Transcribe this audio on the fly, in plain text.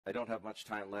I don't have much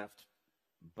time left,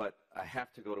 but I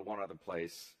have to go to one other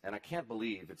place, and I can't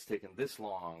believe it's taken this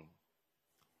long.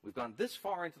 We've gone this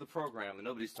far into the program, and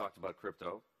nobody's talked about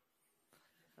crypto.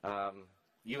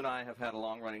 You and I have had a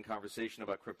long-running conversation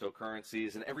about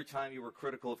cryptocurrencies, and every time you were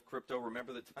critical of crypto,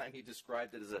 remember the time you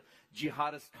described it as a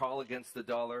jihadist call against the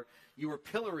dollar? You were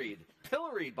pilloried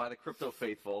by the crypto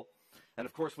faithful. And,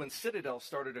 of course, when Citadel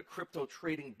started a crypto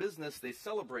trading business, they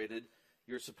celebrated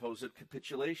your supposed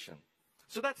capitulation.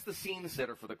 So that's the scene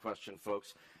setter for the question,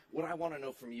 folks. What I want to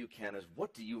know from you, Ken, is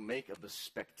what do you make of the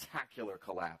spectacular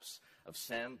collapse of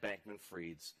Sam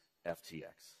Bankman-Fried's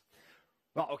FTX?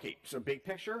 Well, okay, so big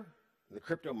picture, the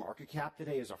crypto market cap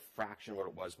today is a fraction of what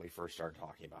it was when we first started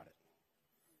talking about it.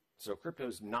 So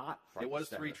crypto's not front It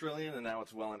was and $3 center. trillion, and now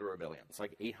it's well under $1 billion. It's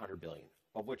like 800 billion,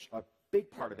 of which a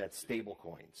big part of that's stable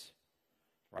coins,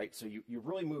 right? So you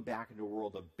really move back into a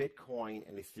world of Bitcoin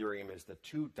and Ethereum as the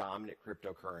two dominant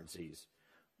cryptocurrencies,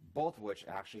 both of which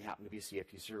actually happen to be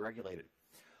CFTC regulated.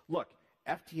 Look,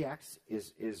 FTX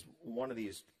is one of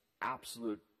these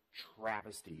absolute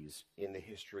travesties in the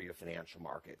history of financial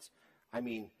markets. I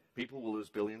mean, people will lose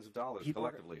billions of dollars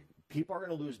collectively. People are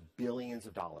going to lose billions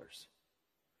of dollars.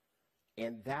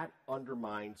 And that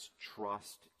undermines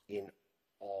trust in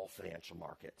all financial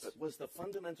markets. But was the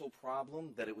fundamental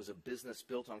problem that it was a business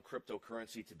built on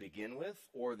cryptocurrency to begin with,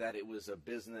 or that it was a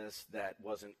business that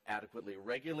wasn't adequately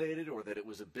regulated, or that it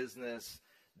was a business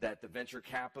that the venture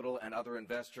capital and other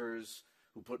investors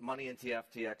who put money into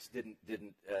FTX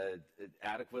didn't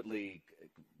adequately,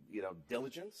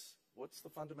 diligence? What's the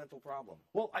fundamental problem?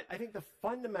 Well, I think the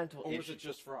fundamental issue... Or issue... was it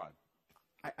just fraud?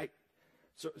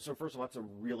 So first of all, that's a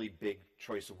really big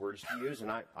choice of words to use,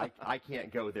 and I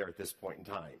can't go there at this point in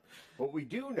time. What we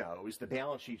do know is the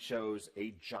balance sheet shows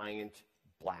a giant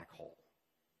black hole.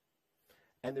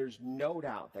 And there's no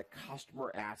doubt that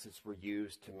customer assets were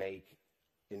used to make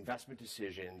investment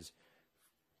decisions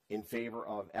in favor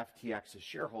of FTX's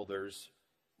shareholders,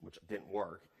 which didn't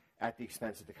work, at the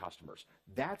expense of the customers.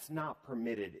 That's not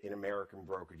permitted in American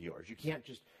broker-dealers. You can't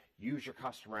just use your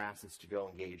customer assets to go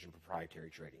engage in proprietary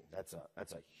trading. That's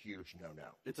a huge no-no.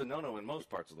 It's a no-no in most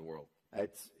parts of the world.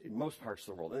 It's in most parts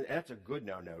of the world. And that's a good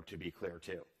no-no, to be clear,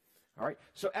 too. All right?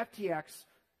 So FTX,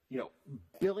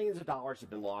 billions of dollars have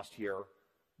been lost here.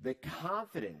 The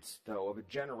confidence, though, of a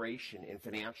generation in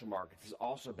financial markets has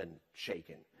also been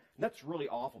shaken. And that's really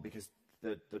awful because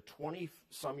the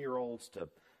 20-some-year-olds to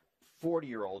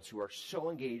 40-year-olds who are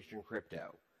so engaged in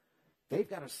crypto, they've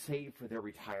got to save for their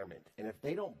retirement. And if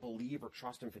they don't believe or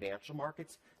trust in financial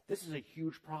markets, this is a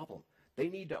huge problem. They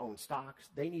need to own stocks.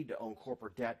 They need to own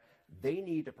corporate debt. They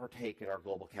need to partake in our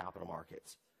global capital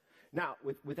markets. Now,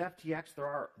 with FTX, there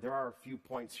are a few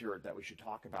points here that we should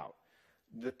talk about.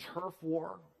 The turf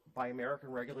war by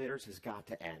American regulators has got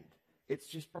to end. It's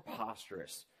just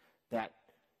preposterous that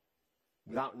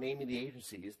without naming the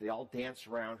agencies, they all dance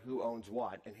around who owns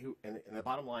what, and the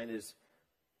bottom line is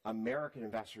American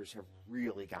investors have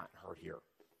really gotten hurt here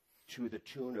to the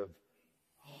tune of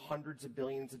hundreds of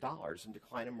billions of dollars in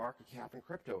decline in market cap and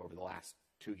crypto over the last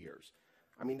 2 years.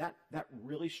 I mean, that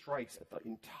really strikes at the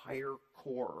entire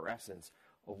core or essence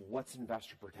of what's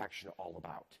investor protection all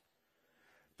about.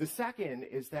 The second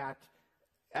is that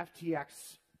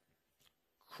FTX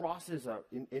crosses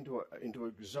into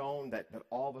a zone that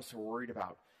all of us are worried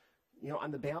about.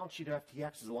 On the balance sheet of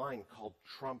FTX is a line called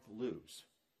Trump lose.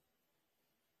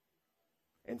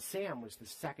 And Sam was the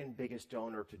second biggest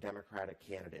donor to Democratic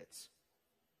candidates.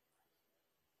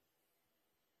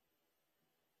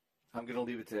 I'm going to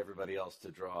leave it to everybody else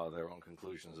to draw their own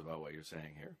conclusions about what you're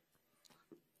saying here.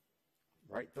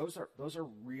 Right? Those are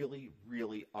really,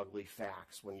 really ugly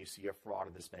facts when you see a fraud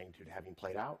of this magnitude having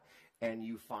played out, and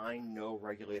you find no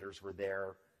regulators were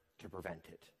there to prevent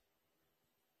it.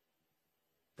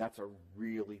 That's a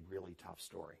really, really tough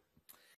story.